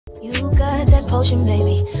You got that potion,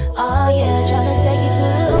 baby. Oh yeah, tryna take you to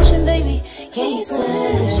the ocean, baby. Can you swim?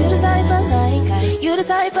 You the type I like. You the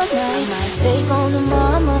type I like. Take on the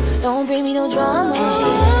mama. Don't bring me no drama.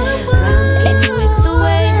 Brown skin with the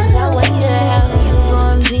waves. I wonder how you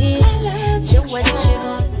gon' be. What you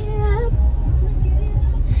gon'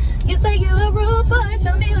 do? You say you a rude boy.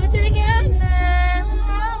 Show me what you got now.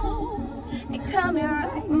 And come here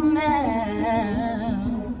right now.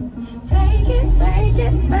 Take it,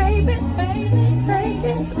 baby, baby, take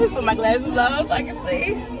it. Let me put my glasses on so I can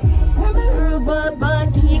see. Come here, rude boy,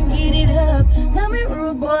 can you get it up? Come here,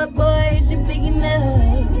 rude boy, is you big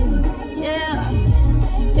enough? Yeah,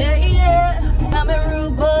 yeah, yeah. Come here,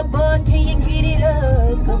 rude boy, can you get it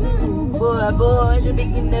up? Come here, rude boy, is you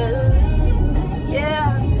big enough?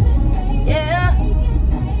 Yeah, yeah,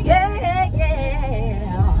 yeah,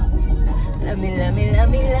 yeah. Love me, love me, love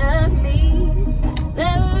me, love me.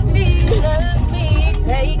 Love me, love me,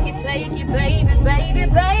 take it, baby, baby,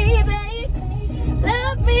 baby.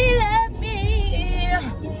 Love me, yeah,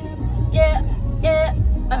 yeah, yeah,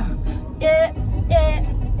 yeah,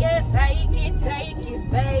 yeah. Take it,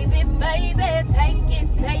 baby, baby, take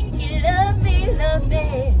it, love me.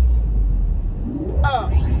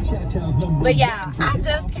 But yeah, I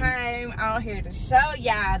just came on here to show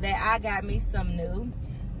y'all that I got me some new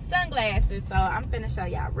sunglasses, so I'm finna show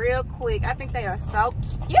y'all real quick. I think they are so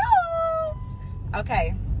cute.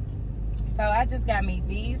 Okay, so I just got me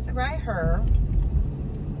these right here.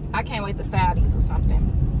 I can't wait to style these or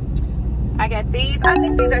something. I got these. I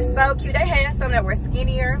think these are so cute. They had some that were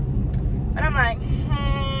skinnier, but I'm like,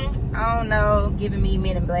 I don't know, giving me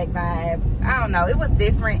Men in Black vibes. I don't know, it was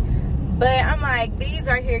different, but I'm like, these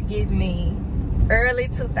right here give me early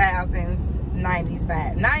 2000s 90s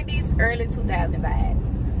vibe, 90s early 2000 vibes.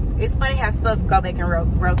 It's funny how stuff go back in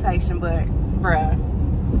rotation, but bruh,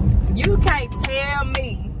 you can't tell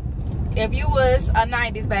me, if you was a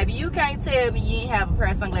 90s baby, you can't tell me you ain't have a pair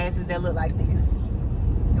of sunglasses that look like this.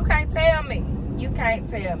 You can't tell me. You can't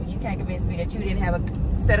tell me. You can't convince me that you didn't have a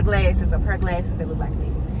set of glasses or pair of glasses that look like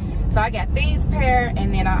this. So I got these pair,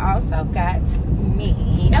 and then I also got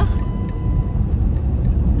me.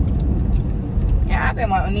 Yeah, I've been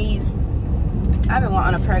wanting these. I've been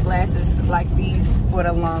wanting a pair of glasses like these for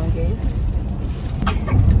the longest.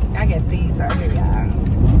 I got these right here,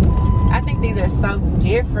 y'all. I think these are so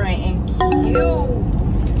different and cute.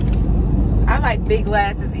 I like big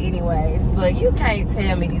glasses anyways, but you can't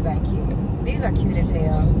tell me these ain't cute. These are cute as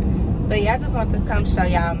hell. But yeah, I just want to come show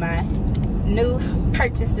y'all my new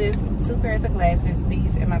purchases. 2 pairs of glasses,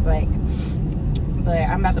 these and my black. But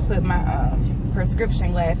I'm about to put my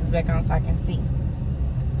prescription glasses back on so I can see.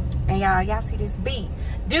 And y'all see this beat?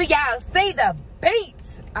 Do y'all see the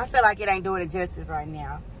beats? I feel like it ain't doing it justice right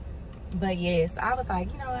now. But yes, I was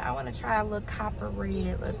like, you know what? I want to try a little copper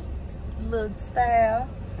red look style.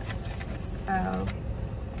 So,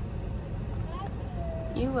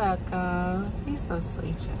 you welcome. He's so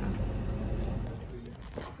sweet, y'all.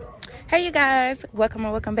 Hey you guys,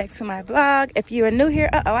 welcome back to my vlog. If you are new here,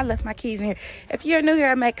 I left my keys in here. If you're new here,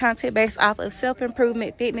 I make content based off of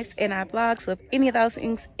self-improvement, fitness, and I blog. So if any of those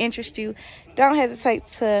things interest you, don't hesitate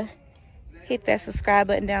to hit that subscribe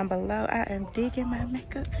button down below. I am digging my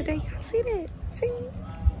makeup today. Y'all see that?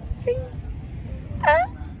 See?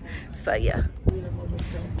 So yeah.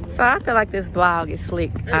 So I feel like this vlog is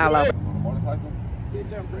slick all over.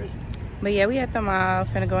 But yeah, we at the mall.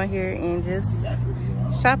 Finna go in here and just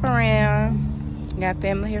shop around. Got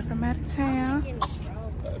family here from out of town.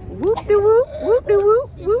 Whoop de whoop, whoop de whoop,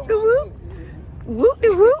 whoop de whoop, whoop de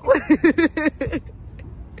whoop.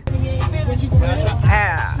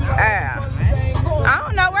 I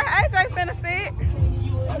don't know where AJ finna sit.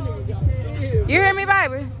 You hear me,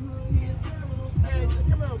 baby?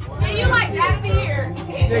 So you like out here?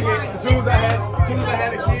 As soon as I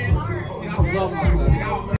had a kid,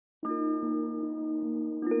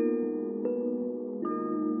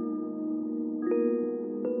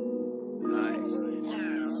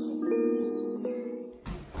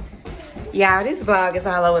 y'all, this vlog is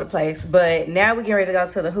all over the place, but now we're getting ready to go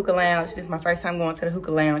to the hookah lounge. This is my first time going to the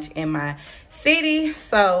hookah lounge in my city,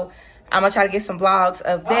 so I'm gonna try to get some vlogs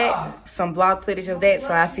of that, some vlog footage of that. So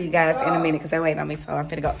I'll see you guys in a minute because they're waiting on me. So I'm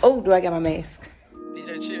finna go. Oh, do I got my mask?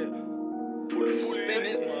 DJ chill.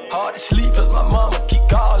 Hard to sleep cause my mama keep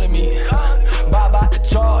calling me. Buy about the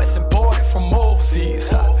jar, it's imported from overseas.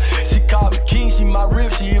 She called me king, she my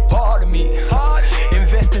rib, she a part of me.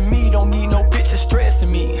 Invest in me, don't need no bitches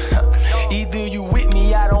stressing me. Either you with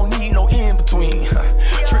me, I don't need no in between.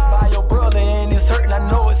 Tricked by your brother and it's hurting, I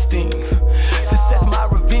know it's sting. Success my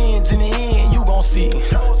revenge, in the end you gon' see.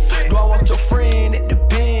 Do I want your friend? It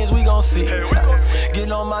depends, we gon' see.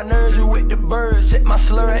 Get on my my nerves, you with the birds. Shit, my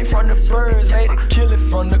slur ain't from the birds. Made a kill it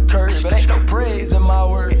from the curb, but ain't no praise in my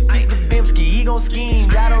words. Big the Bimski, he gon' scheme.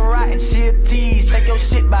 Got a rotten, she a tease. Take your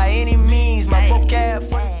shit by any means. My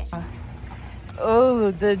vocab. Oh,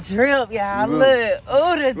 the drip, y'all. Look.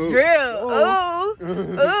 Oh, the drip. Oh,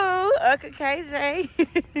 oh, Uncle KJ.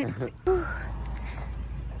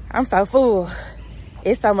 I'm so full.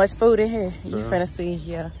 It's so much food in here. You finna see,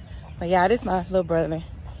 yeah. But yeah, this my little brother,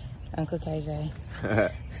 Uncle KJ.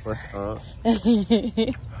 What's up?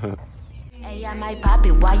 Hey, I might pop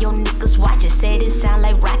it while your niggas watch it. Said it sound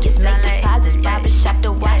like rockets. Make deposits, barber shop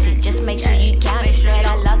to watch it. Just make sure you count it. Said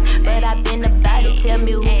I lost, but I been about it. Tell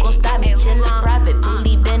me who gon' stop me. Chillin' private,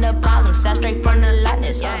 fully been a problem. Sound straight from the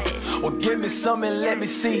lightness. Well, give me some and let me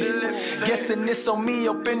see. Guessing this on me,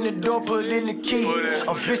 open the door, put in the key.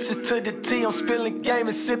 I'm vicious to the T, I'm spilling game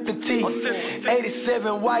and sipping tea.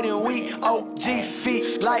 87 white and weak, OG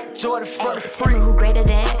feet like Jordan for the free. Tell me who greater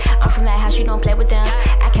than. I'm from that house, you don't play with them.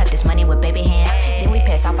 I count this money with baby hands. Then we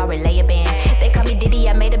pass off, I relay a band. They call me Diddy,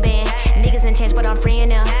 I made a band. Niggas in chance, but I'm freeing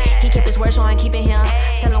them. He kept his word, so I'm keeping him.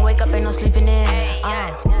 Tell him wake up, ain't no sleeping in.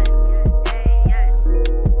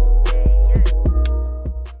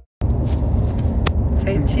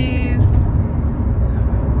 Say cheese.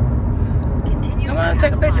 Come on,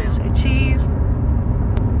 take a picture. Say cheese.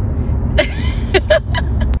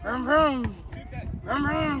 Vroom, vroom. Vroom,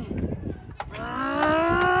 vroom.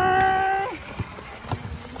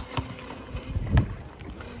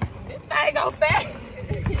 This thing go fast.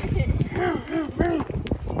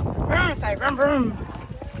 Vroom, say vroom, vroom.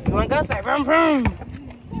 You wanna go? Say vroom, vroom.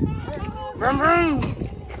 Vroom, vroom.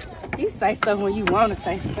 You say stuff when you wanna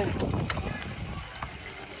say stuff.